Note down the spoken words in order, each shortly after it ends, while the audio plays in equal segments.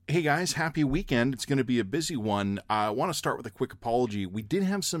Hey guys, happy weekend. It's going to be a busy one. I want to start with a quick apology. We did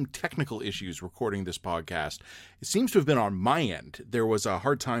have some technical issues recording this podcast. It seems to have been on my end. There was a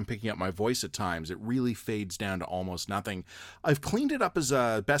hard time picking up my voice at times. It really fades down to almost nothing. I've cleaned it up as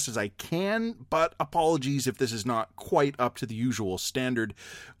best as I can, but apologies if this is not quite up to the usual standard.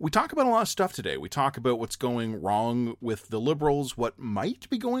 We talk about a lot of stuff today. We talk about what's going wrong with the Liberals, what might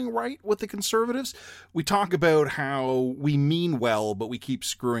be going right with the Conservatives. We talk about how we mean well, but we keep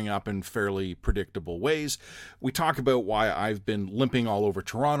screwing up in fairly predictable ways. We talk about why I've been limping all over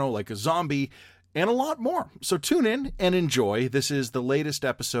Toronto like a zombie, and a lot more. So tune in and enjoy. This is the latest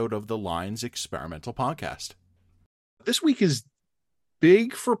episode of the Lines Experimental Podcast. This week is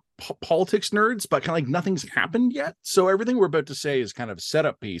big for politics nerds, but kind of like nothing's happened yet. So everything we're about to say is kind of a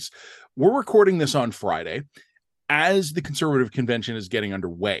setup piece. We're recording this on Friday as the Conservative Convention is getting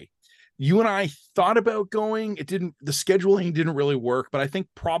underway. You and I thought about going. The scheduling didn't really work, but I think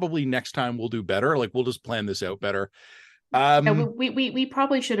probably next time we'll do better. Like, we'll just plan this out better. We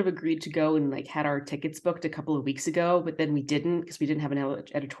probably should have agreed to go and like had our tickets booked a couple of weeks ago, but then we didn't because we didn't have an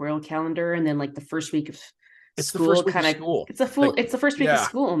editorial calendar. And then like the first week of school kind of, it's the first week of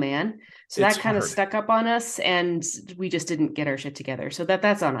school, man. So that kind of stuck up on us and we just didn't get our shit together. So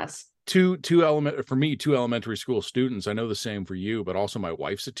that's on us. Two elementary school students. I know the same for you, but also my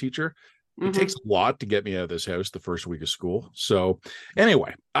wife's a teacher. It takes a lot to get me out of this house the first week of school. So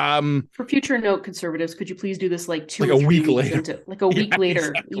anyway, for future note, Conservatives, could you please do this like a week later? Week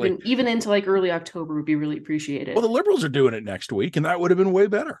later, exactly. even into like early October would be really appreciated. Well, the Liberals are doing it next week, and that would have been way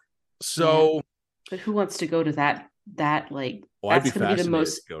better. So, yeah. But who wants to go to that? That's going to be the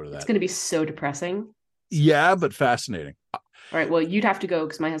most. It's going to be so depressing. Yeah, but fascinating. All right. Well, you'd have to go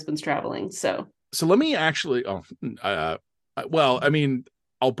because my husband's traveling. So let me actually.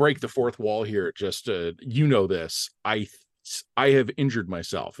 I'll break the fourth wall here. Just this. I have injured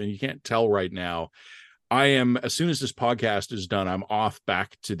myself, and you can't tell right now. I am, as soon as this podcast is done, I'm off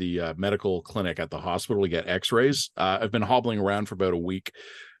back to the medical clinic at the hospital to get x-rays. I've been hobbling around for about a week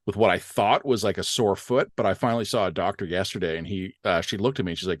with what I thought was like a sore foot, but I finally saw a doctor yesterday, and she looked at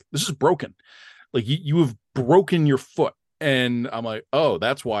me and she's like, "This is broken. Like you have broken your foot." And I'm like, "Oh,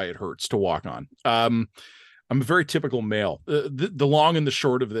 that's why it hurts to walk on." I'm a very typical male. The long and the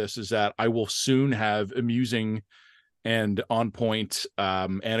short of this is that I will soon have amusing and on point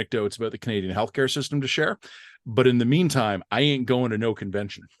anecdotes about the Canadian healthcare system to share. But in the meantime, I ain't going to no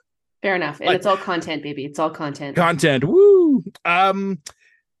convention. Fair enough. And it's all content, baby. It's all content. Content. Woo.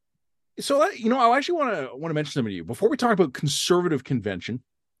 So I actually want to mention something to you before we talk about Conservative Convention.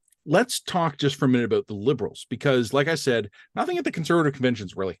 Let's talk just for a minute about the Liberals, because like I said, nothing at the Conservative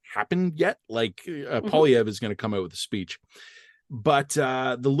Convention's really happened yet. Like Poilievre is going to come out with a speech, but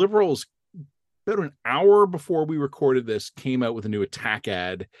the Liberals, about an hour before we recorded this, came out with a new attack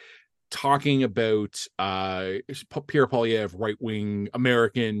ad talking about Pierre Poilievre, right-wing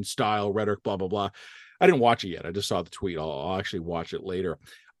American style rhetoric, blah, blah, blah. I didn't watch it yet. I just saw the tweet. I'll actually watch it later.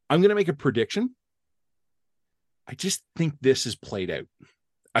 I'm going to make a prediction. I just think this is played out.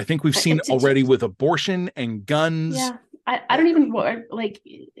 I think we've seen already with abortion and guns. Yeah, I don't even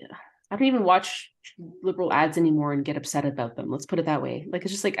watch Liberal ads anymore and get upset about them. Let's put it that way. Like,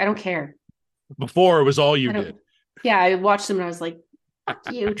 it's just like, I don't care. Before it was all you did. Yeah, I watched them and I was like,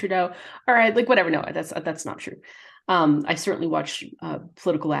 "Fuck you, Trudeau." All right, like whatever. No, that's not true. I certainly watch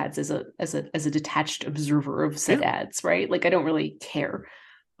political ads as a detached observer of said ads, right? Like, I don't really care,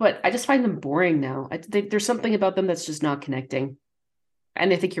 but I just find them boring now. There's something about them that's just not connecting.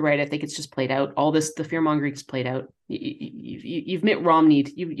 And I think you're right. I think it's just played out. All this, the fear mongering is played out. You've Mitt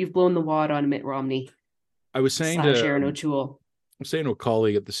Romney'd. You've blown the wad on Mitt Romney. I was saying to Sharon O'Toole. I'm saying to a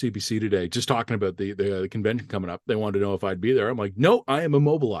colleague at the CBC today, just talking about the convention coming up. They wanted to know if I'd be there. I'm like, no, I am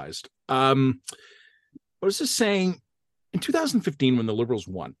immobilized. What was this saying? In 2015, when the Liberals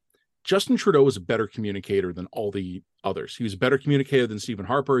won, Justin Trudeau was a better communicator than all the others. He was a better communicator than Stephen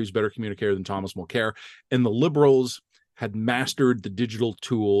Harper. He was a better communicator than Thomas Mulcair. And the Liberals had mastered the digital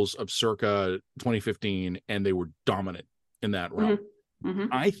tools of circa 2015, and they were dominant in that realm. Mm-hmm.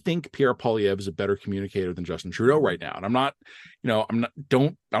 I think Pierre Poilievre is a better communicator than Justin Trudeau right now. And I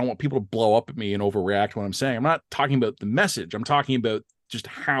don't want people to blow up at me and overreact when I'm saying. I'm not talking about the message. I'm talking about just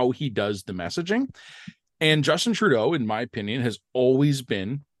how he does the messaging. And Justin Trudeau, in my opinion, has always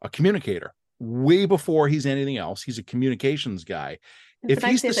been a communicator. Way before he's anything else, he's a communications guy. If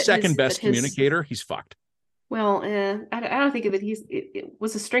he's the second best communicator, he's fucked. Well, I don't think of it. It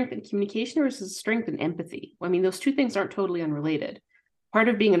was a strength in communication, or was a strength in empathy. I mean, those two things aren't totally unrelated. Part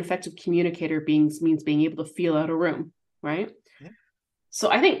of being an effective communicator means being able to feel out a room, right?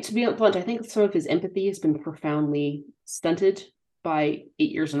 So I think, to be blunt, I think some of his empathy has been profoundly stunted by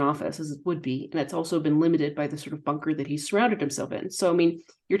 8 years in office as it would be, and it's also been limited by the sort of bunker that he's surrounded himself in. So, I mean,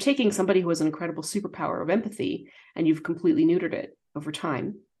 you're taking somebody who has an incredible superpower of empathy and you've completely neutered it over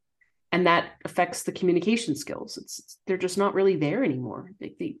time, and that affects the communication skills. They're just not really there anymore.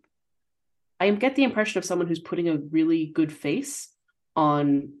 I get the impression of someone who's putting a really good face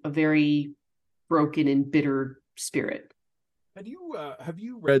on a very broken and bitter spirit. Have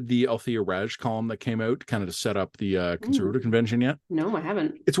you read the Althea Raj column that came out kind of to set up the conservative convention yet? No, I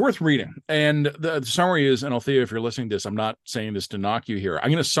haven't. It's worth reading. And the summary is, and Althea, if you're listening to this, I'm not saying this to knock you here.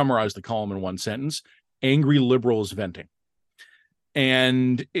 I'm going to summarize the column in one sentence: angry liberals venting.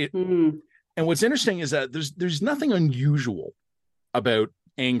 And and what's interesting is that there's nothing unusual about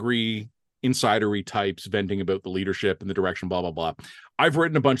angry insidery types venting about the leadership and the direction, blah, blah, blah. I've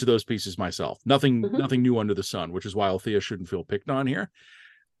written a bunch of those pieces myself. Nothing new under the sun, which is why Althea shouldn't feel picked on here.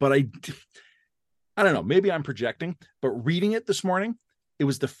 But I don't know, maybe I'm projecting, but reading it this morning, it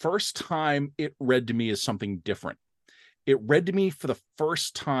was the first time it read to me as something different. It read to me for the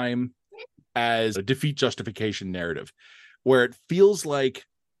first time as a defeat justification narrative, where it feels like,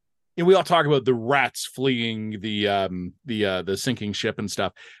 and we all talk about the rats fleeing the sinking ship and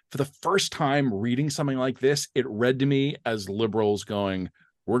stuff. For the first time reading something like this, it read to me as liberals going,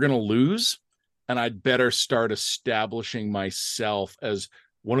 we're going to lose, and I'd better start establishing myself as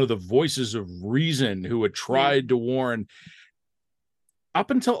one of the voices of reason who had tried to warn. Up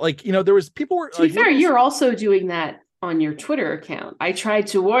until, like, there was people were, to be fair, you're also doing that on your Twitter account. I tried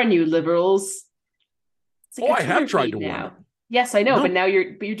to warn you, liberals. I have tried to warn you. Yes, I know, no. But now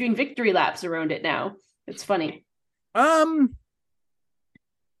you're doing victory laps around it now. It's funny. I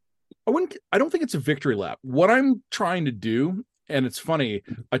don't think it's a victory lap. What I'm trying to do, and it's funny,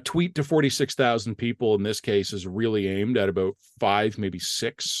 a tweet to 46,000 people in this case is really aimed at about 5, maybe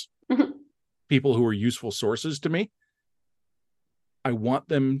 6 people who are useful sources to me. I want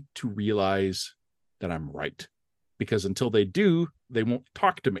them to realize that I'm right, because until they do, they won't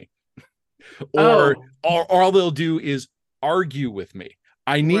talk to me. or all they'll do is argue with me.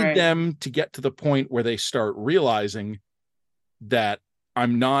 I need them to get to the point where they start realizing that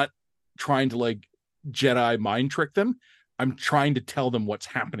I'm not trying to like Jedi mind trick them. I'm trying to tell them what's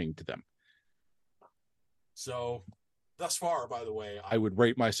happening to them. So thus far, by the way, I would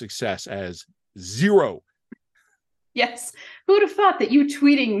rate my success as 0. Yes. Who would have thought that you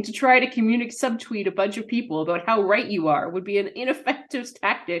tweeting to try to subtweet a bunch of people about how right you are would be an ineffective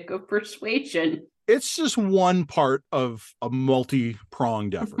tactic of persuasion? It's just one part of a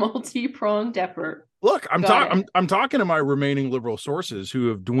multi-pronged effort. Look, I'm talking to my remaining liberal sources who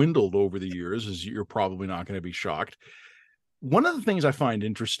have dwindled over the years, as you're probably not going to be shocked. One of the things I find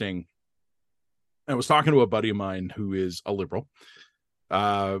interesting, I was talking to a buddy of mine who is a liberal,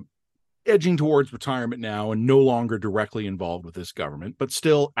 edging towards retirement now and no longer directly involved with this government, but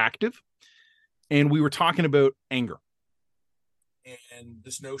still active. And we were talking about anger and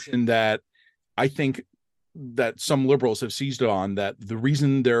this notion that I think that some liberals have seized on, that the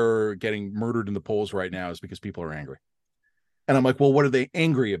reason they're getting murdered in the polls right now is because people are angry. And I'm like, well, what are they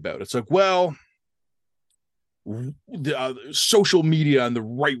angry about? It's like, well, social media and the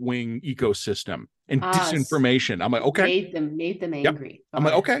right-wing ecosystem and disinformation. I'm like, okay. Made them angry. Yep. I'm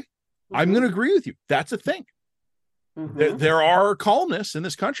like, okay, I'm going to agree with you. That's a thing. There are columnists in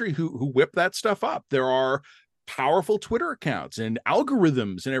this country who whip that stuff up. There are powerful Twitter accounts and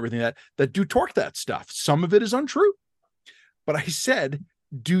algorithms and everything that do torque that stuff. Some of it is untrue. But I said,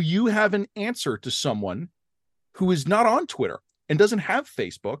 do you have an answer to someone who is not on Twitter and doesn't have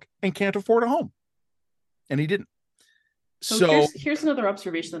Facebook and can't afford a home? And he didn't. So here's another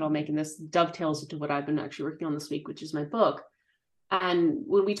observation that I'll make, and this dovetails into what I've been actually working on this week, which is my book. And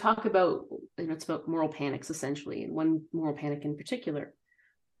when we talk about, it's about moral panics essentially, and one moral panic in particular.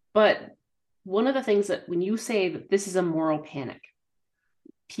 But one of the things that when you say that this is a moral panic,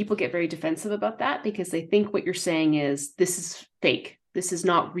 people get very defensive about that because they think what you're saying is this is fake. This is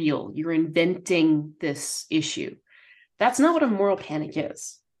not real. You're inventing this issue. That's not what a moral panic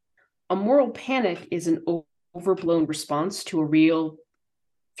is. A moral panic is an overblown response to a real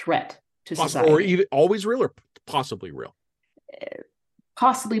threat to society. Or even always real or possibly real.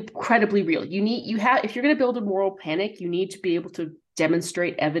 Possibly credibly real. If you're going to build a moral panic, you need to be able to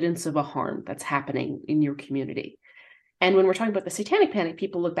demonstrate evidence of a harm that's happening in your community. And when we're talking about the satanic panic,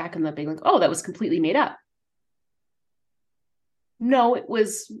 people look back on that being like, oh, that was completely made up. No, it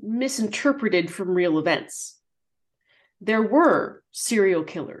was misinterpreted from real events. There were serial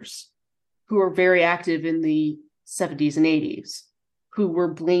killers who were very active in the 70s and 80s who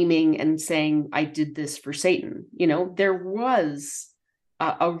were blaming and saying, I did this for Satan. There was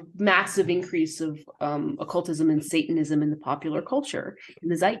a massive increase of occultism and Satanism in the popular culture, in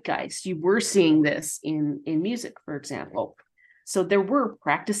the zeitgeist. You were seeing this in music, for example. So there were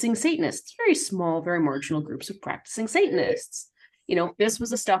practicing Satanists, very small, very marginal groups of practicing Satanists. This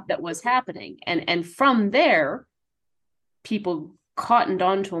was the stuff that was happening. And from there, people cottoned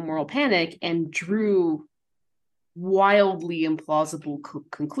onto a moral panic and drew wildly implausible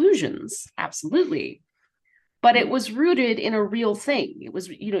conclusions. Absolutely. But it was rooted in a real thing. It was,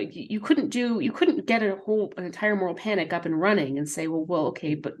 you couldn't get an entire moral panic up and running and say, well,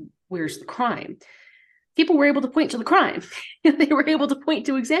 okay, but where's the crime? People were able to point to the crime. They were able to point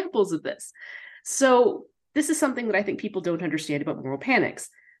to examples of this. So this is something that I think people don't understand about moral panics.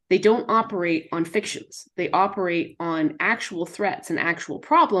 They don't operate on fictions. They operate on actual threats and actual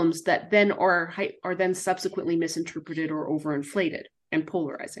problems that then are then subsequently misinterpreted or overinflated and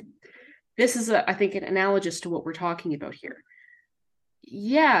polarizing. This is, I think, an analogous to what we're talking about here.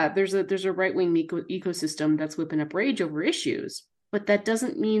 Yeah, there's a right-wing ecosystem that's whipping up rage over issues, but that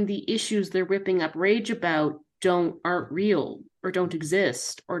doesn't mean the issues they're whipping up rage about aren't real or don't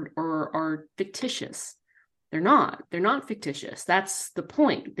exist or are fictitious. They're not fictitious. That's the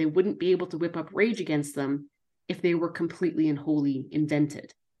point. They wouldn't be able to whip up rage against them if they were completely and wholly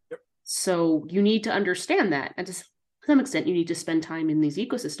invented. Yep. So you need to understand that. And to some extent, you need to spend time in these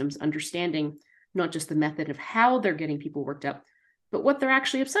ecosystems understanding not just the method of how they're getting people worked up, but what they're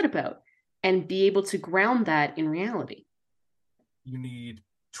actually upset about, and be able to ground that in reality. You need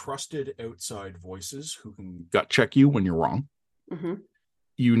trusted outside voices who can gut check you when you're wrong. Mm-hmm.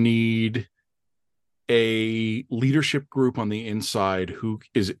 You need a leadership group on the inside who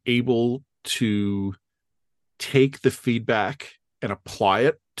is able to take the feedback and apply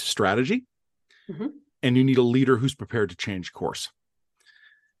it to strategy. Mm-hmm. And you need a leader who's prepared to change course.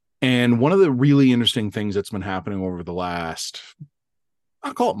 And one of the really interesting things that's been happening over the last,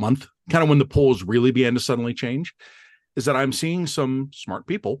 I'll call it month, kind of when the polls really began to suddenly change, is that I'm seeing some smart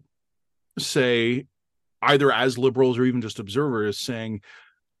people say, either as liberals or even just observers, saying,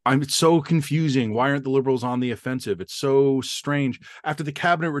 it's so confusing. Why aren't the liberals on the offensive? It's so strange. After the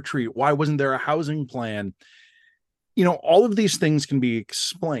cabinet retreat, why wasn't there a housing plan? All of these things can be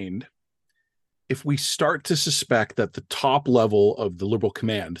explained if we start to suspect that the top level of the liberal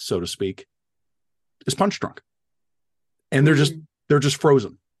command, so to speak, is punch drunk. And they're just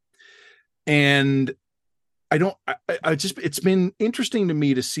frozen. And it's been interesting to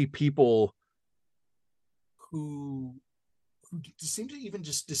me to see people who seem to even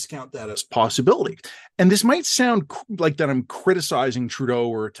just discount that as possibility. And this might sound like that I'm criticizing Trudeau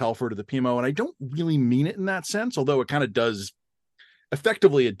or Telford or the PMO, and I don't really mean it in that sense, although it kind of does.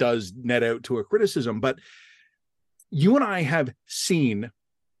 Effectively, it does net out to a criticism. But you and I have seen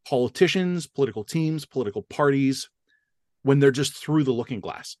politicians, political teams, political parties, when they're just through the looking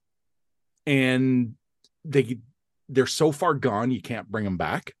glass. And they're so far gone, you can't bring them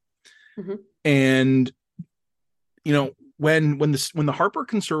back. Mm-hmm. And, when the Harper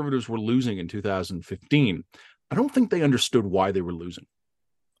Conservatives were losing in 2015, I don't think they understood why they were losing.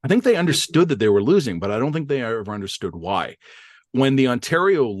 I think they understood that they were losing, but I don't think they ever understood why. When the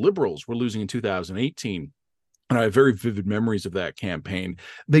Ontario Liberals were losing in 2018, and I have very vivid memories of that campaign,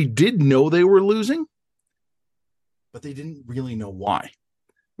 they did know they were losing, but they didn't really know why.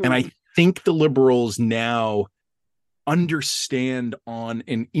 Mm-hmm. And I think the Liberals now understand on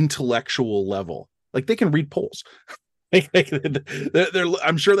an intellectual level, like they can read polls.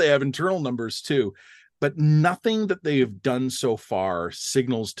 I'm sure they have internal numbers too, but nothing that they have done so far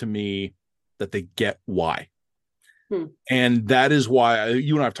signals to me that they get why. And that is why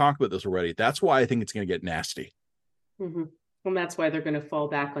you and I have talked about this already. That's why I think it's going to get nasty. Mm-hmm. And that's why they're going to fall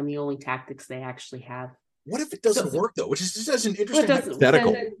back on the only tactics they actually have. What if it doesn't work, though? Which is just an interesting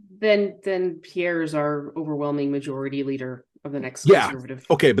hypothetical. Then Pierre is our overwhelming majority leader of the next conservative.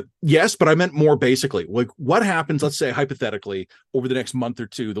 Okay, but I meant more basically. Like, what happens, let's say, hypothetically, over the next month or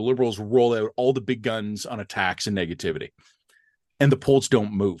two, the Liberals roll out all the big guns on attacks and negativity, and the polls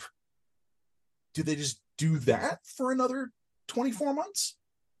don't move. Do they just do that for another 24 months?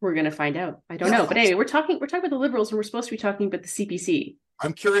 We're going to find out. I don't know. But anyway, we're talking about the Liberals, and we're supposed to be talking about the CPC.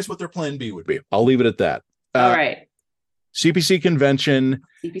 I'm curious what their plan B would be. I'll leave it at that. All right. CPC convention.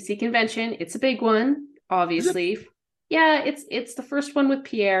 It's a big one, obviously. Yeah, it's the first one with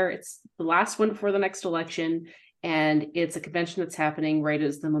Pierre. It's the last one before the next election. And it's a convention that's happening right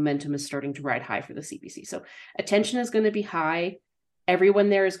as the momentum is starting to ride high for the CPC. So attention is going to be high. Everyone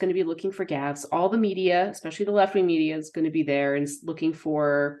there is going to be looking for gaffes. All the media, especially the left-wing media, is going to be there and looking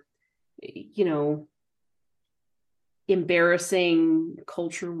for, embarrassing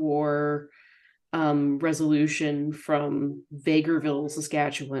culture war, resolution from Vegreville,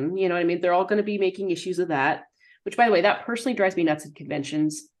 Saskatchewan. You know what I mean? They're all going to be making issues of that, which, by the way, that personally drives me nuts at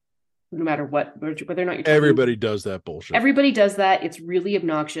conventions, no matter what, whether or not you're talking, everybody does that bullshit. Everybody does that. It's really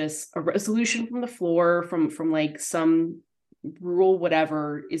obnoxious. A resolution from the floor, from like some rural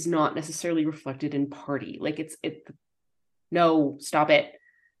whatever, is not necessarily reflected in party. Like no, stop it.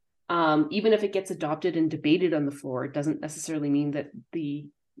 Even if it gets adopted and debated on the floor, it doesn't necessarily mean that the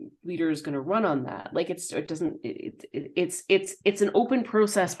leader is going to run on that. Like it's an open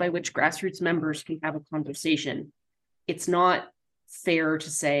process by which grassroots members can have a conversation. It's not fair to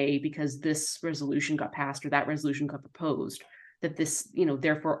say because this resolution got passed or that resolution got proposed that this,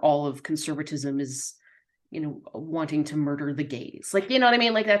 therefore all of conservatism is, wanting to murder the gays. Like, you know what I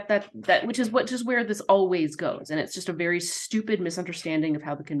mean? Like that, which is where this always goes. And it's just a very stupid misunderstanding of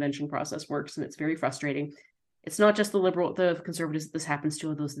how the convention process works. And it's very frustrating. It's not just the conservatives that this happens to,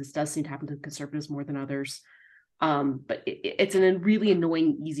 although this does seem to happen to conservatives more than others. But it's a really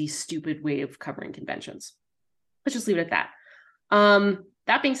annoying, easy, stupid way of covering conventions. Let's just leave it at that.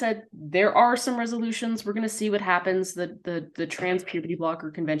 That being said, there are some resolutions. We're going to see what happens. The trans puberty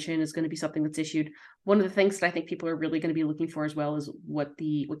blocker convention is going to be something that's issued. One of the things that I think people are really going to be looking for as well is what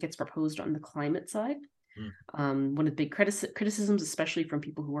gets proposed on the climate side. One of the big criticisms, especially from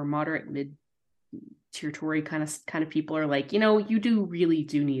people who are moderate, mid territory kind of people, are like, you really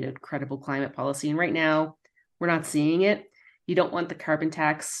do need a credible climate policy. And right now we're not seeing it. You don't want the carbon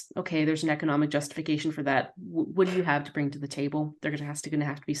tax. Okay, there's an economic justification for that. What do you have to bring to the table? There's going to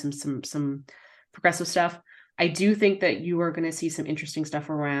have to be some progressive stuff. I do think that you are going to see some interesting stuff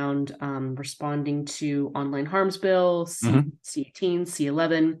around responding to online harms bill, C18,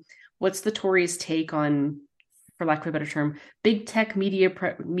 C11. What's the Tories' take on, for lack of a better term, big tech media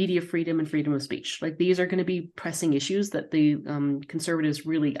freedom and freedom of speech? Like, these are going to be pressing issues that the conservatives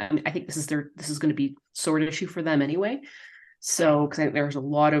really, I think this is going to be sword issue for them anyway. So, because I think there's a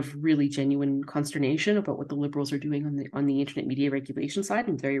lot of really genuine consternation about what the Liberals are doing on the internet media regulation side,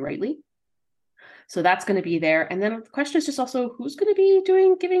 and very rightly. So that's going to be there. And then the question is just also who's going to be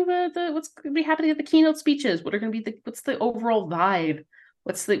giving the what's going to be happening at the keynote speeches? What are going to be what's the overall vibe?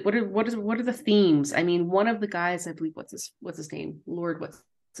 What are the themes? I mean, one of the guys, I believe, what's his name? Lord, what's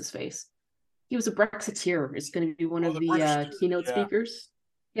his face? He was a Brexiteer. Is going to be one of the keynote speakers.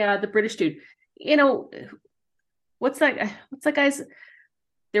 Yeah, the British dude. What's that guy's?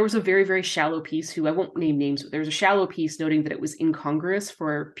 There was a very, very shallow piece who I won't name names, but there was a shallow piece noting that it was incongruous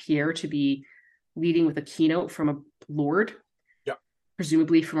for Pierre to be leading with a keynote from a lord,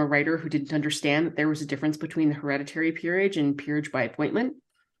 presumably from a writer who didn't understand that there was a difference between the hereditary peerage and peerage by appointment.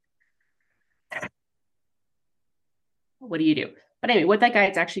 What do you do? But anyway, what that guy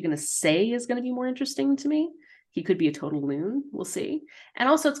is actually going to say is going to be more interesting to me. He could be a total loon. We'll see. And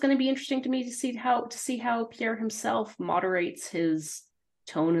also, it's going to be interesting to me to see how Pierre himself moderates his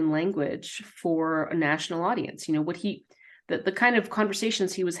tone and language for a national audience. The kind of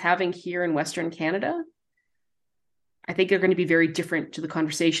conversations he was having here in Western Canada, I think they're going to be very different to the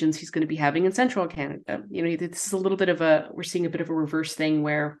conversations he's going to be having in Central Canada. This is a little bit of we're seeing a bit of a reverse thing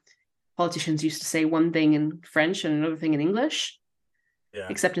where politicians used to say one thing in French and another thing in English. Yeah.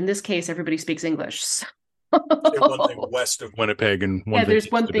 Except in this case, everybody speaks English. So. One thing west of Winnipeg and there's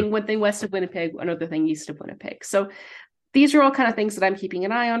one thing west of Winnipeg, another thing east of Winnipeg. So these are all kind of things that I'm keeping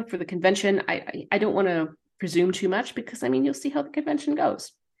an eye on for the convention. I don't want to presume too much because you'll see how the convention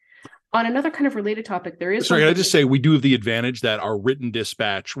goes. On another kind of related topic, there is. Sorry, I just say we do have the advantage that our written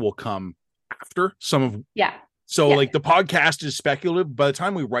dispatch will come after some of. Yeah. So like the podcast is speculative. By the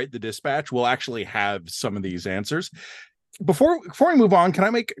time we write the dispatch, we'll actually have some of these answers. Before we move on, can I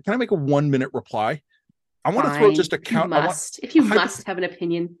make a 1 minute reply? I want to throw just a count. If you must have an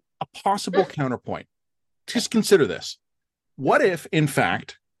opinion, a possible counterpoint. Just consider this. What if, in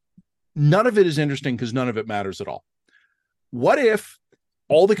fact, none of it is interesting because none of it matters at all? What if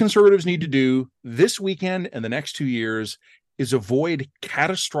all the conservatives need to do this weekend and the next 2 years is avoid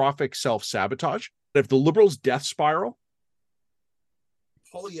catastrophic self-sabotage? If the Liberals' death spiral,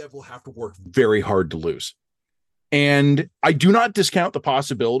 Poilievre will have to work very hard to lose. And I do not discount the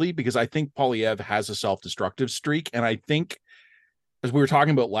possibility because I think Poilievre has a self-destructive streak. And I think, as we were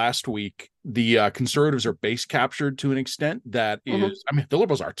talking about last week, the conservatives are base captured to an extent that is, the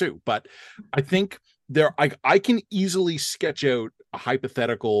Liberals are too, but I think I can easily sketch out a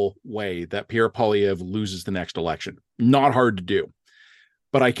hypothetical way that Pierre Poilievre loses the next election. Not hard to do.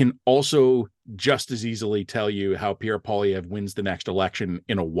 But I can also just as easily tell you how Pierre Poilievre wins the next election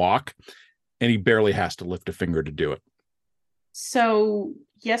in a walk. And he barely has to lift a finger to do it. So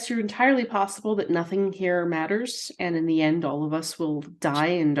yes, you're entirely possible that nothing here matters, and in the end, all of us will die,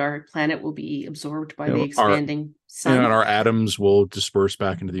 and our planet will be absorbed by the expanding sun. And our atoms will disperse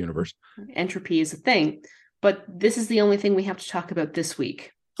back into the universe. Entropy is a thing, but this is the only thing we have to talk about this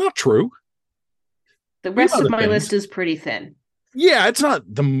week. Not true. The rest of my list is pretty thin. Yeah, it's not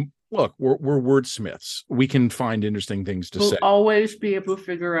the look. We're wordsmiths. We can find interesting things to say. We'll always be able to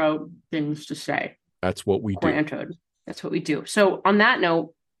figure out things to say. That's what we do. That's what we do. So on that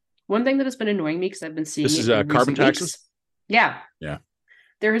note, one thing that has been annoying me because I've been seeing this is carbon taxes. Yeah. Yeah.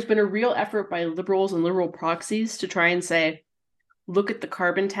 There has been a real effort by liberals and liberal proxies to try and say, look at the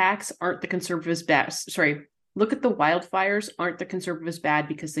carbon tax, aren't the conservatives bad? Sorry, look at the wildfires, aren't the conservatives bad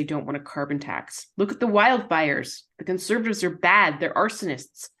because they don't want a carbon tax? Look at the wildfires. The conservatives are bad. They're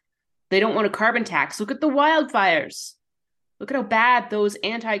arsonists. They don't want a carbon tax. Look at the wildfires. Look at how bad those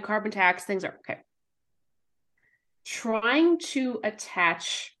anti-carbon tax things are. Okay. Trying to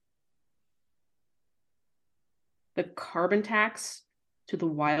attach the carbon tax to the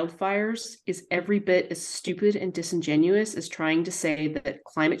wildfires is every bit as stupid and disingenuous as trying to say that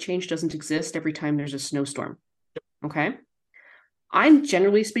climate change doesn't exist every time there's a snowstorm. Okay. I'm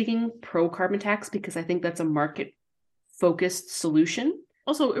generally speaking pro carbon tax because I think that's a market focused solution.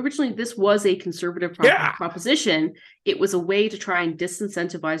 Also, originally this was a conservative proposition. It was a way to try and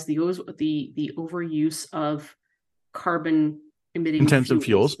disincentivize the overuse of carbon emitting intensive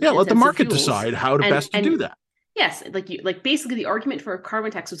fuels. Yeah, let the market decide how to best do that. Yes, like basically the argument for a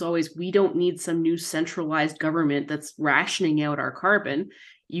carbon tax was always we don't need some new centralized government that's rationing out our carbon.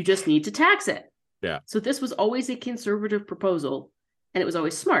 You just need to tax it. Yeah. So this was always a conservative proposal, and it was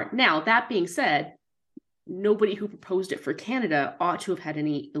always smart. Now, that being said, nobody who proposed it for Canada ought to have had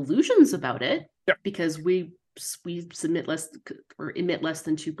any illusions about it, because we emit less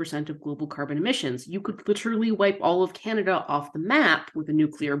than 2% of global carbon emissions. You could literally wipe all of Canada off the map with a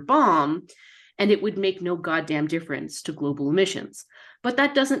nuclear bomb, and it would make no goddamn difference to global emissions. But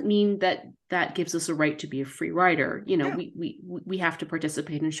that doesn't mean that gives us a right to be a free rider. We have to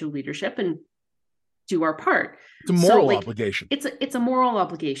participate and show leadership and do our part. It's a moral obligation. It's a moral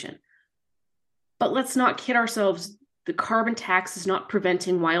obligation. But let's not kid ourselves. The carbon tax is not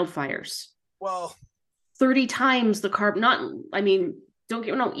preventing wildfires. Well, 30 times the carbon. Don't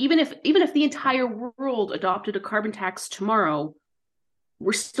get me wrong. Even if the entire world adopted a carbon tax tomorrow,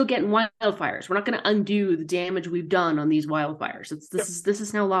 we're still getting wildfires. We're not going to undo the damage we've done on these wildfires. This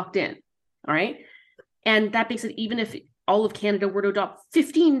is now locked in. All right. And that being said, even if all of Canada were to adopt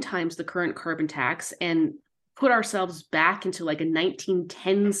 15 times the current carbon tax and put ourselves back into like a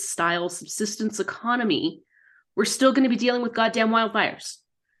 1910s style subsistence economy, we're still going to be dealing with goddamn wildfires.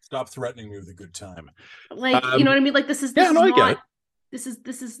 Stop threatening me with a good time. Like, you know what I mean? Like this is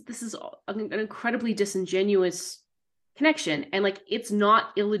an incredibly disingenuous connection. And like, it's not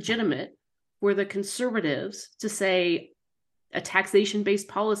illegitimate for the conservatives to say a taxation-based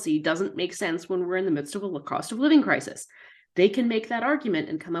policy doesn't make sense when we're in the midst of a cost of living crisis. They can make that argument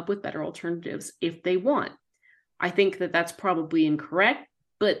and come up with better alternatives if they want. I think that that's probably incorrect,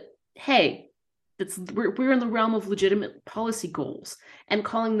 but hey, we're in the realm of legitimate policy goals, and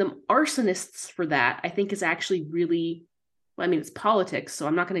calling them arsonists for that, I think, is actually really, it's politics, so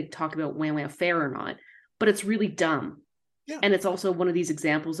I'm not going to talk about wham fair or not, but it's really dumb. Yeah. And it's also one of these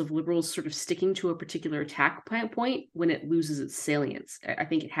examples of liberals sort of sticking to a particular attack point when it loses its salience. I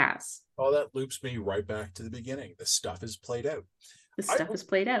think it has. Oh, that loops me right back to the beginning. The stuff is played out.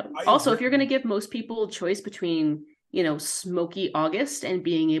 Also, if you're going to give most people a choice between, smoky August and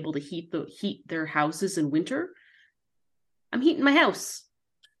being able to heat their houses in winter, I'm heating my house.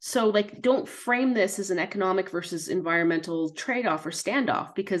 So like, don't frame this as an economic versus environmental trade-off or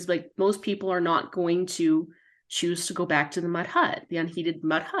standoff, because like most people are not going to choose to go back to the unheated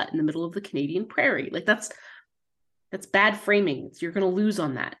mud hut in the middle of the Canadian prairie. Like that's bad framing. You're going to lose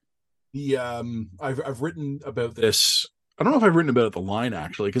on that. I've written about this. I don't know if I've written about it the line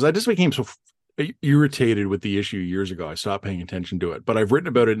actually, because I just became so irritated with the issue years ago. I stopped paying attention to it, but I've written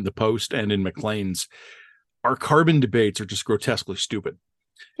about it in the Post and in Maclean's. Our carbon debates are just grotesquely stupid.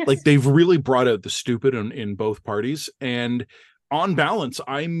 Yes. Like they've really brought out the stupid in both parties. And on balance,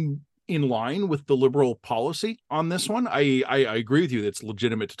 I'm in line with the liberal policy on this one. I agree with you that it's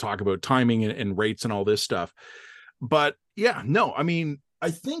legitimate to talk about timing and rates and all this stuff. But yeah, no,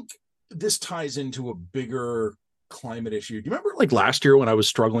 I think this ties into a bigger climate issue. Do you remember like last year when I was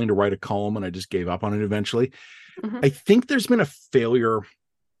struggling to write a column and I just gave up on it eventually? Mm-hmm. I think there's been a failure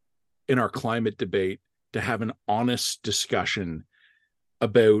in our climate debate to have an honest discussion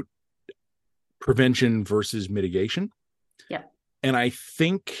about prevention versus mitigation. Yeah. And I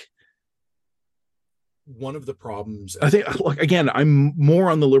think one of the problems, I think, look, again, I'm more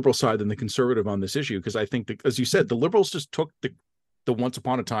on the liberal side than the conservative on this issue, because I think that, as you said, the liberals just took the once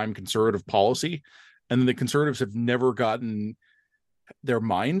upon a time conservative policy, and then the conservatives have never gotten their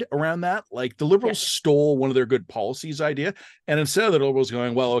mind around that. Like, the liberals stole one of their good policies idea, and instead of the liberals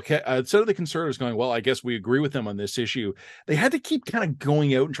going, well, okay, instead of the conservatives going, well, I guess we agree with them on this issue, they had to keep kind of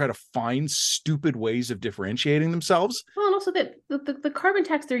going out and try to find stupid ways of differentiating themselves. Well, and also that the carbon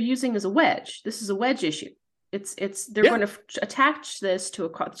tax they're using is a wedge. This is a wedge issue. It's they're going to attach this to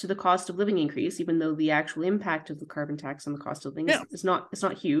the cost of living increase, even though the actual impact of the carbon tax on the cost of living is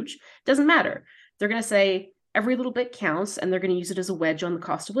not huge. It doesn't matter. They're going to say every little bit counts, and they're going to use it as a wedge on the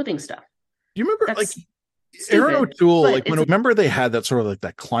cost of living stuff. Do you remember, like, Aaron O'Toole, like, remember they had that sort of like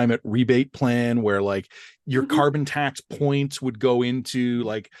that climate rebate plan where, like, your carbon tax points would go into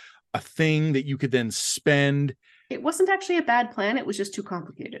like a thing that you could then spend. It wasn't actually a bad plan. It was just too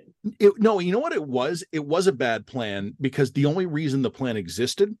complicated. No, you know what it was? It was a bad plan because the only reason the plan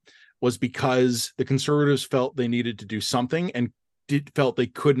existed was because the conservatives felt they needed to do something and felt they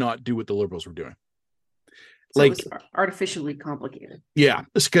could not do what the liberals were doing. So like, it was artificially complicated. Yeah,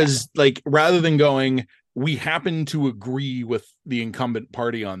 it's because like, rather than going, we happen to agree with the incumbent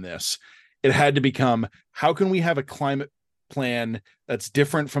party on this, it had to become, how can we have a climate plan that's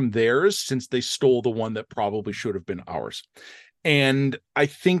different from theirs, since they stole the one that probably should have been ours? And I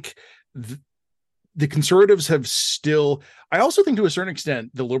think the conservatives have still, I also think to a certain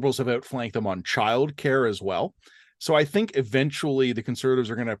extent, the liberals have outflanked them on childcare as well. So I think eventually the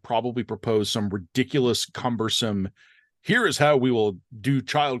conservatives are going to probably propose some ridiculous, cumbersome, here is how we will do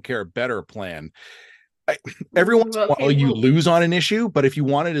childcare better plan. Every once in a while you lose on an issue, but if you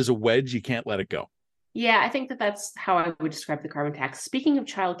want it as a wedge, you can't let it go. Yeah, I think that's how I would describe the carbon tax. Speaking of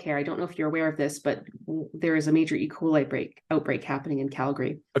childcare, I don't know if you're aware of this, but there is a major E. coli outbreak happening in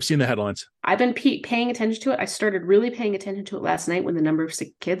Calgary. I've seen the headlines. I've been paying attention to it. I started really paying attention to it last night when the number of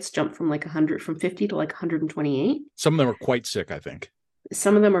sick kids jumped from 50 to 128. Some of them are quite sick, I think.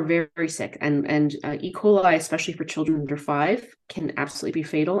 Some of them are very, very sick. And E. coli, especially for children under 5, can absolutely be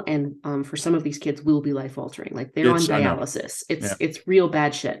fatal. And for some of these kids will be life-altering. Like, they're on dialysis. It's real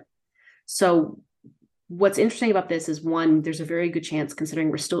bad shit. So what's interesting about this is, one, there's a very good chance,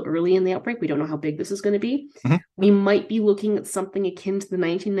 considering we're still early in the outbreak, we don't know how big this is going to be. We might be looking at something akin to the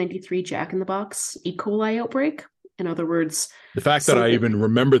 1993 Jack in the Box E. coli outbreak. In other words, the fact that I even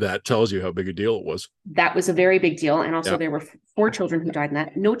remember that tells you how big a deal it was. That was a very big deal. And also there were 4 children who died in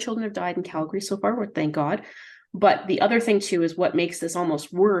that. No children have died in Calgary so far, thank God. But the other thing too is what makes this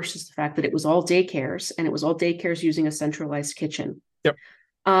almost worse is the fact that it was all daycares, and it was all daycares using a centralized kitchen. Yep.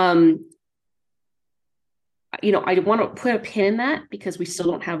 I want to put a pin in that because we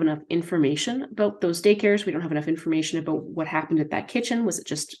still don't have enough information about those daycares. We don't have enough information about what happened at that kitchen. Was it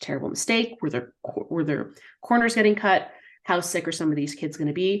just a terrible mistake? Were there corners getting cut? How sick are some of these kids going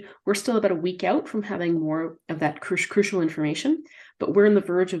to be? We're still about a week out from having more of that crucial information, but we're on the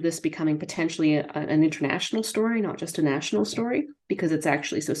verge of this becoming potentially an international story, not just a national story, because it's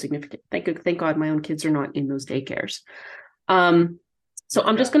actually so significant. Thank God my own kids are not in those daycares. So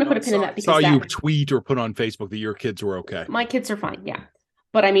I'm just going to put a pin in that, because you tweet or put on Facebook that your kids were okay. My kids are fine, yeah.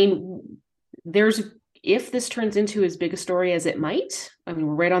 But I mean, if this turns into as big a story as it might, I mean,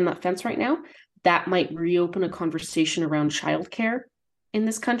 we're right on that fence right now, that might reopen a conversation around childcare in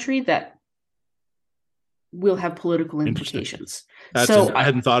this country that will have political implications. I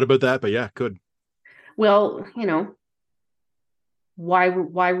hadn't thought about that, but yeah, could. Well, why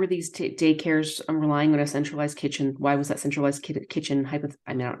were these daycares relying on a centralized kitchen? Why was that centralized kitchen? I mean,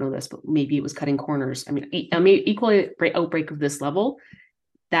 I don't know this, but maybe it was cutting corners. I mean, equally outbreak of this level,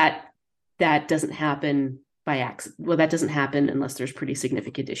 that doesn't happen by accident. Well, that doesn't happen unless there's pretty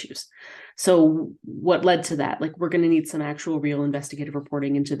significant issues. So what led to that? Like, we're going to need some actual real investigative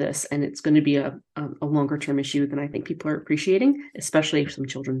reporting into this, and it's going to be a longer term issue than I think people are appreciating, especially if some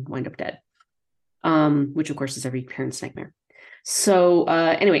children wind up dead, which of course is every parent's nightmare. So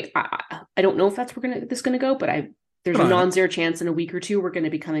anyway, I don't know if that's where this going to go, but there's a non-zero chance in a week or two we're going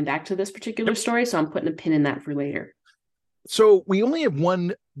to be coming back to this particular story. So I'm putting a pin in that for later. So we only have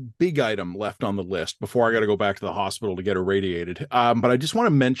one big item left on the list before I got to go back to the hospital to get irradiated. But I just want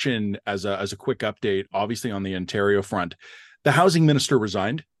to mention as a quick update, obviously on the Ontario front, the housing minister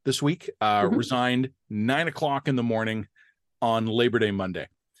resigned this week, resigned 9:00 in the morning on Labor Day Monday,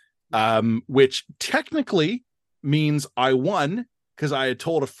 which technically means I won, because I had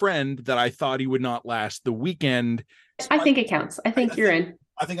told a friend that I thought he would not last the weekend. I think it counts. I think you're in.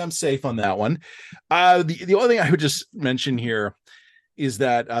 I think I'm safe on that one. The only thing I would just mention here is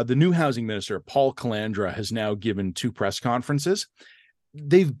that the new housing minister, Paul Calandra, has now given 2 press conferences.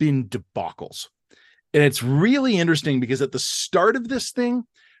 They've been debacles. And it's really interesting because at the start of this thing,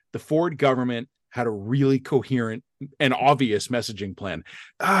 the Ford government had a really coherent and obvious messaging plan.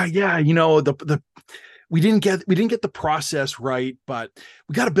 Yeah, the we didn't get the process right, but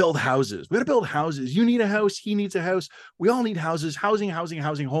we got to build houses. We got to build houses. You need a house. He needs a house. We all need houses. Housing,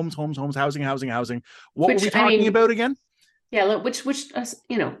 homes, housing. What were Which we I talking mean, about again?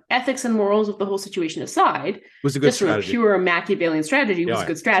 yeah, ethics and morals of the whole situation aside, Was a good just from a strategy. pure Machiavellian strategy, was a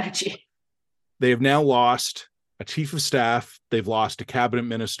good strategy. They have now lost a chief of staff. They've lost a cabinet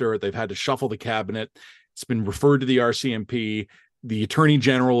minister. They've had to shuffle the cabinet. It's been referred to the RCMP. The attorney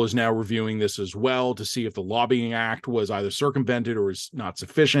general is now reviewing this as well to see if the lobbying act was either circumvented or is not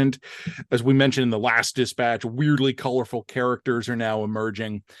sufficient. As we mentioned in the last dispatch, weirdly colorful characters are now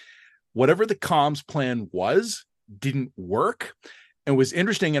emerging. Whatever the comms plan was, didn't work and was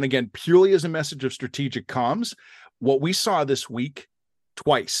interesting. And again, purely as a message of strategic comms, what we saw this week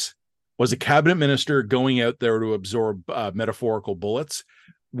twice was a cabinet minister going out there to absorb metaphorical bullets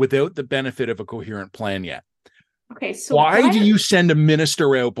without the benefit of a coherent plan yet. Okay, so why do you send a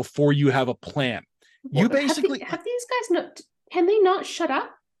minister out before you have a plan? You basically have these guys not, can they not shut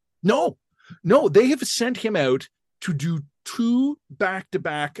up? No, they have sent him out to do 2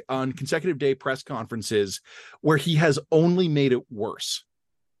 back-to-back on consecutive day press conferences where he has only made it worse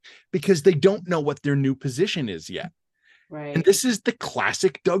because they don't know what their new position is yet. Right. And this is the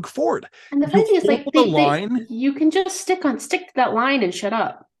classic Doug Ford. And the funny thing is, like, you can just stick to that line and shut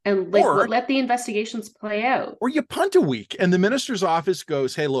up and let the investigations play out. Or you punt a week and the minister's office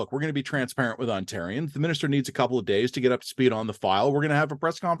goes, hey, look, we're going to be transparent with Ontarians. The minister needs a couple of days to get up to speed on the file. We're going to have a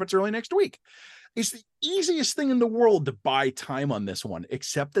press conference early next week. It's the easiest thing in the world to buy time on this one,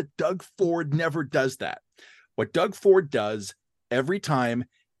 except that Doug Ford never does that. What Doug Ford does every time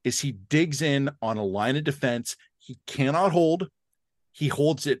is he digs in on a line of defense he cannot hold. He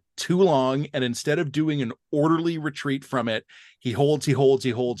holds it too long. And instead of doing an orderly retreat from it, he holds, he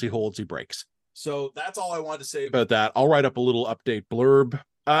breaks. So that's all I wanted to say about that. I'll write up a little update blurb.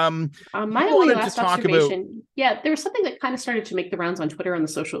 My only last observation, there was something that kind of started to make the rounds on Twitter on the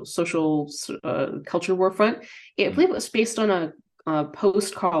social culture war front. I believe it was based on a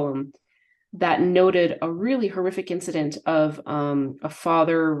post column that noted a really horrific incident of a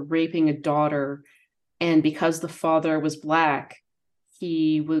father raping a daughter, and because the father was Black,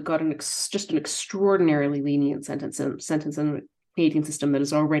 he got just an extraordinarily lenient sentence in the Canadian system that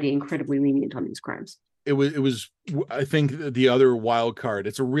is already incredibly lenient on these crimes. It was I think the other wild card.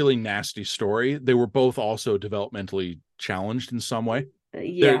 It's a really nasty story. They were both also developmentally challenged in some way.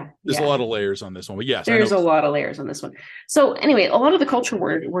 There's a lot of layers on this one, but yes, there's a lot of layers on this one. So anyway, a lot of the culture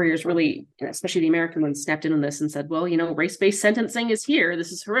warriors really, especially the American ones, snapped in on this and said, well, race-based sentencing is here.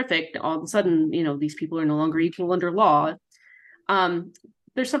 This is horrific. All of a sudden, these people are no longer equal under law.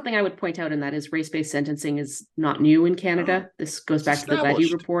 There's something I would point out, and that is race-based sentencing is not new in Canada. This goes back to the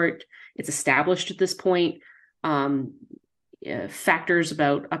Levy report. It's established at this point. Factors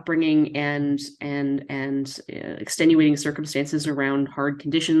about upbringing and extenuating circumstances around hard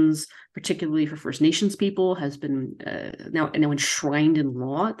conditions, particularly for First Nations people, has been now enshrined in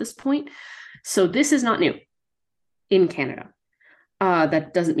law at this point. So this is not new in Canada.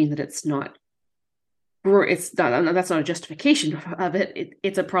 That doesn't mean that it's not. That's not a justification of it.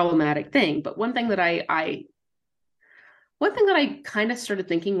 It's a problematic thing. But one thing that I kind of started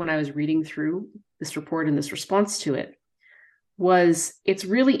thinking when I was reading through this report and this response to it was, it's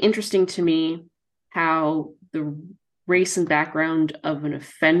really interesting to me how the race and background of an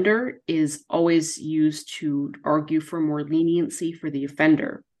offender is always used to argue for more leniency for the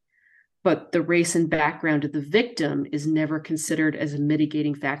offender. But the race and background of the victim is never considered as a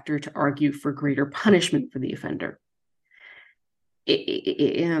mitigating factor to argue for greater punishment for the offender.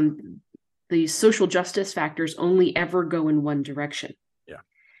 The social justice factors only ever go in one direction. Yeah.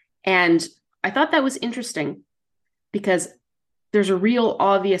 And I thought that was interesting because there's a real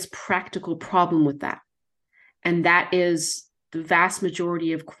obvious practical problem with that. And that is the vast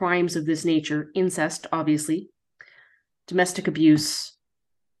majority of crimes of this nature, incest, obviously, domestic abuse,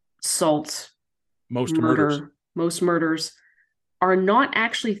 assault, most murders are not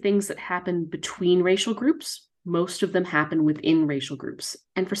actually things that happen between racial groups. Most of them happen within racial groups.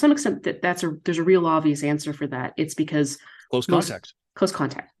 And for some extent, there's a real obvious answer for that. It's because close contact.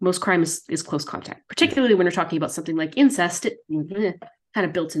 Most crime is close contact, particularly when you're talking about something like incest. It kind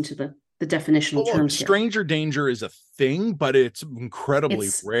of built into the definitional terms here. Stranger danger is a thing, but it's incredibly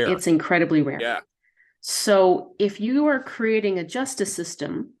rare. It's incredibly rare. Yeah. So if you are creating a justice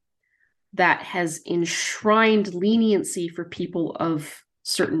system that has enshrined leniency for people of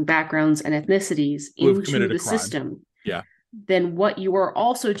certain backgrounds and ethnicities into the system, then what you are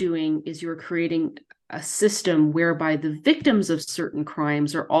also doing is you're creating a system whereby the victims of certain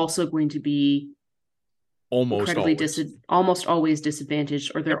crimes are also going to be Almost incredibly always. almost always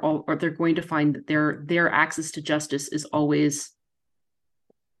disadvantaged, or Yep. they're going to find that their access to justice is always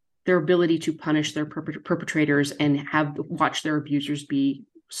their ability to punish their perpetrators and have watch their abusers be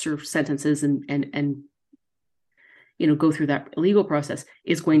served sentences and go through that legal process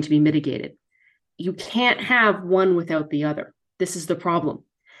is going to be mitigated. You can't have one without the other. This is the problem.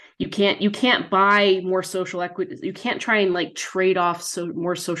 You can't buy more social equity. You can't try and like trade off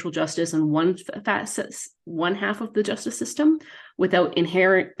more social justice in one half of the justice system without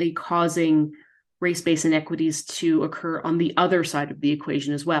inherently causing race-based inequities to occur on the other side of the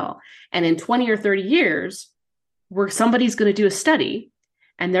equation as well. And in 20 or 30 years, where somebody's going to do a study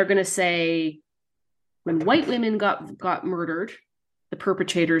and they're going to say, when white women got murdered, the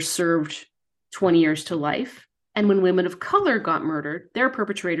perpetrators served 20 years to life. And when women of color got murdered, their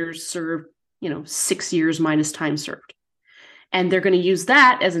perpetrators served, 6 years minus time served. And they're going to use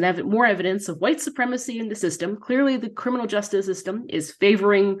that as more evidence of white supremacy in the system. Clearly, the criminal justice system is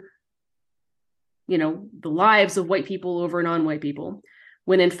favoring, the lives of white people over non-white people,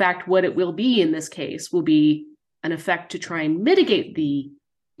 when in fact, what it will be in this case will be an effect to try and mitigate the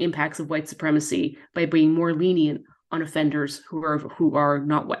impacts of white supremacy by being more lenient on offenders who are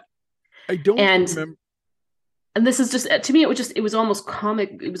not white. I don't remember. And this is just, to me, it was almost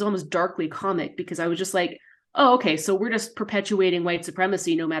comic. It was almost darkly comic, because I was just like, oh, okay, so we're just perpetuating white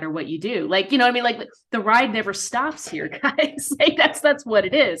supremacy no matter what you do. Like, I mean, like the ride never stops here, guys. Like that's what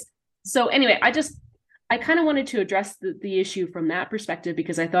it is. So anyway, I kind of wanted to address the issue from that perspective,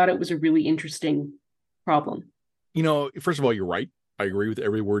 because I thought it was a really interesting problem. First of all, you're right. I agree with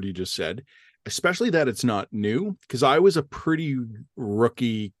every word you just said, especially that it's not new, because I was a pretty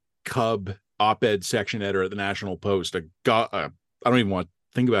rookie cub op-ed section editor at the National Post. I don't even want to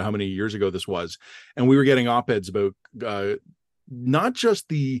think about how many years ago this was. And we were getting op-eds about not just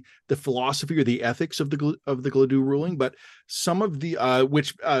the philosophy or the ethics of the Gladue ruling, but some of the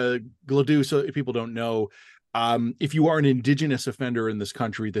which Gladue, so if people don't know, if you are an Indigenous offender in this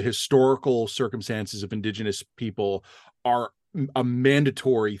country, the historical circumstances of Indigenous people are a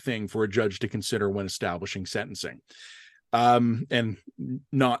mandatory thing for a judge to consider when establishing sentencing. And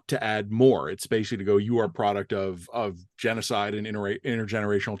not to add more, it's basically to go, you are a product of genocide and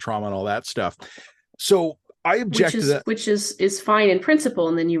intergenerational trauma and all that stuff. So I object to that. Which is fine in principle.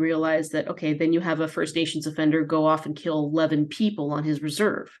 And then you realize that, okay, then you have a First Nations offender go off and kill 11 people on his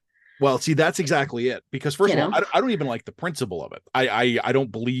reserve. Well, see, that's exactly it. Because first of all, I don't even like the principle of it. I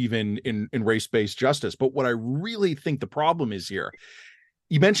don't believe in race-based justice. But what I really think the problem is here,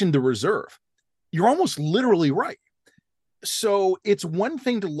 you mentioned the reserve. You're almost literally right. So it's one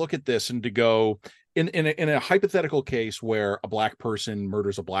thing to look at this and to go, in a hypothetical case where a black person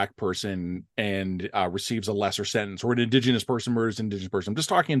murders a black person and receives a lesser sentence, or an Indigenous person murders an Indigenous person. I'm just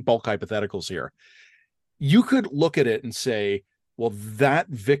talking in bulk hypotheticals here. You could look at it and say, well, that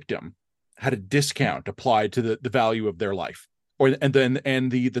victim had a discount applied to the value of their life, and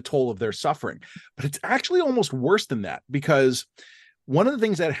the toll of their suffering. But it's actually almost worse than that, because one of the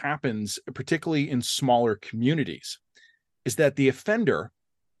things that happens, particularly in smaller communities, is that the offender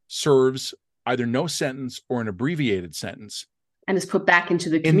serves either no sentence or an abbreviated sentence and is put back into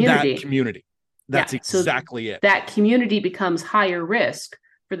the community. In that community. That's exactly it. That community becomes higher risk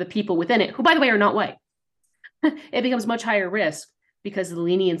for the people within it, who, by the way, are not white. It becomes much higher risk because of the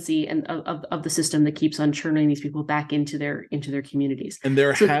leniency and of the system that keeps on churning these people back into their communities. And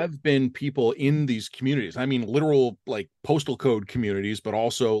there have been people in these communities, I mean, literal like postal code communities, but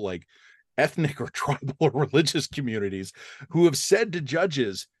also like ethnic or tribal or religious communities, who have said to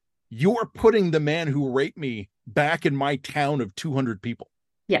judges, you're putting the man who raped me back in my town of 200 people.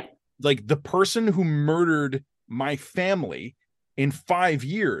 Yeah. Like the person who murdered my family in 5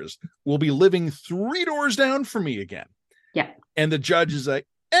 years will be living 3 doors down from me again. Yeah. And the judge is like,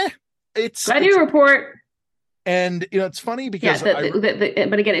 it's report. And it's funny because but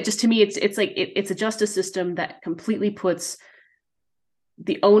again, it just, to me, it's like it's a justice system that completely puts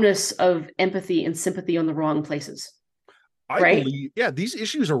the onus of empathy and sympathy on the wrong places. I believe, these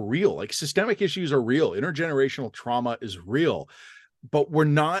issues are real. Like systemic issues are real. Intergenerational trauma is real, but we're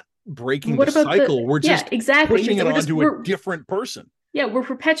not breaking the cycle. We're just pushing it onto a different person. Yeah, we're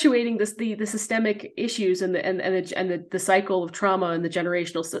perpetuating the systemic issues and the cycle of trauma and the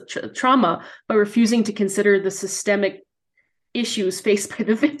generational trauma by refusing to consider the systemic issues faced by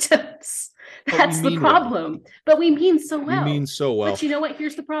the victims. That's the problem. Well. But we mean so well. We mean so well. But you know what?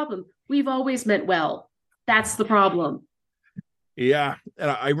 Here's the problem. We've always meant well. That's the problem. Yeah.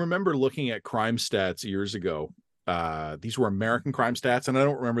 And I remember looking at crime stats years ago, These were American crime stats, and I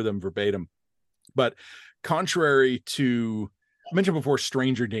don't remember them verbatim. But contrary to, I mentioned before,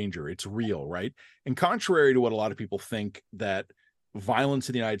 stranger danger, it's real, right? And contrary to what a lot of people think, that violence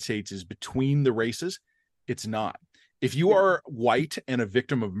in the United States is between the races, it's not. If you are white and a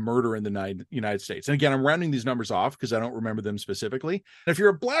victim of murder in the United States, and again, I'm rounding these numbers off because I don't remember them specifically. And if you're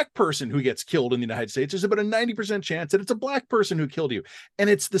a black person who gets killed in the United States, there's about a 90% chance that it's a black person who killed you. And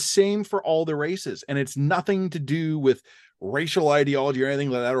it's the same for all the races. And it's nothing to do with racial ideology or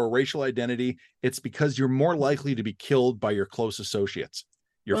anything like that, or racial identity. It's because you're more likely to be killed by your close associates,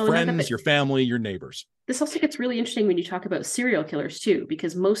 your friends, your family, your neighbors. This also gets really interesting when you talk about serial killers too,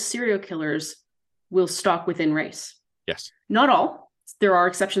 because most serial killers will stalk within race. Yes. Not all. There are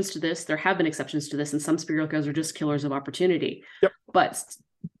exceptions to this. There have been exceptions to this, and some serial killers are just killers of opportunity. Yep. But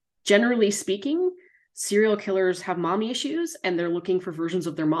generally speaking, serial killers have mommy issues, and they're looking for versions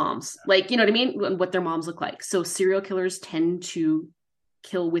of their moms. Like, you know what I mean? What their moms look like. So serial killers tend to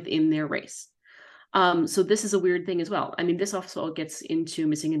kill within their race. So this is a weird thing as well. I mean, this also gets into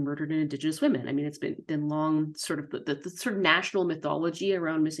missing and murdered and Indigenous women. I mean, it's been long sort of the sort of national mythology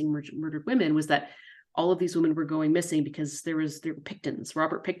around missing murdered women was that all of these women were going missing because there were Pictons.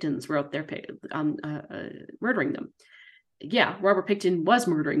 Robert Pictons were out there murdering them. Yeah, Robert Picton was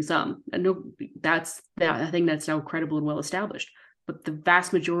murdering some. And no, that's that. I think that's now credible and well established. But the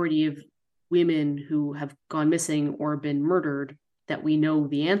vast majority of women who have gone missing or been murdered that we know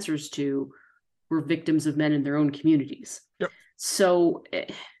the answers to were victims of men in their own communities. Yep. So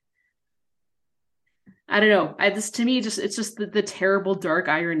I don't know. To me, it's just the terrible dark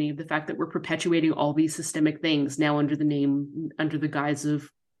irony of the fact that we're perpetuating all these systemic things now under the guise of,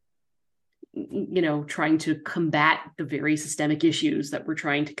 you know, trying to combat the very systemic issues that we're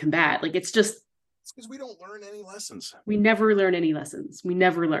trying to combat. Like, it's because we don't learn any lessons. We never learn any lessons. We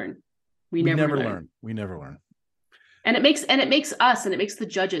never learn. We never learn. We never learn. And it makes us, and it makes the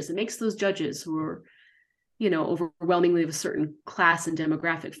judges, it makes those judges who are, you know, overwhelmingly of a certain class and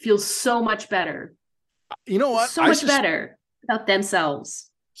demographic feel so much better. You know what? So much better about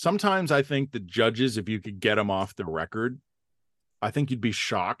themselves. Sometimes I think the judges, if you could get them off the record, I think you'd be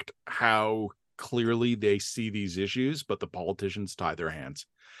shocked how clearly they see these issues, but the politicians tie their hands.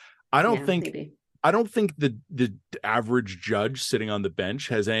 I don't think the average judge sitting on the bench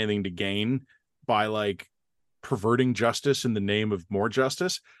has anything to gain by like perverting justice in the name of more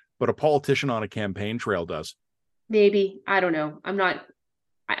justice, but a politician on a campaign trail does. Maybe. I don't know.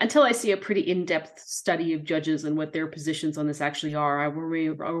 Until I see a pretty in-depth study of judges and what their positions on this actually are, I will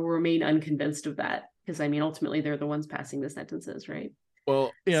remain unconvinced of that. Because, I mean, ultimately, they're the ones passing the sentences, right?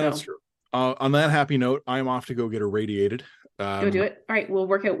 Well, yeah, so, that's true. On that happy note, I'm off to go get irradiated. Go do it. All right, we'll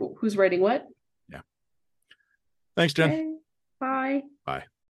work out who's writing what. Yeah. Thanks, Jen. Okay. Bye. Bye.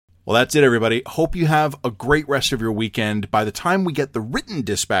 Well, that's it, everybody. Hope you have a great rest of your weekend. By the time we get the written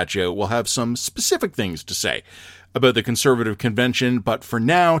dispatch out, we'll have some specific things to say about the Conservative Convention. But for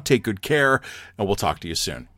now, take good care, and we'll talk to you soon.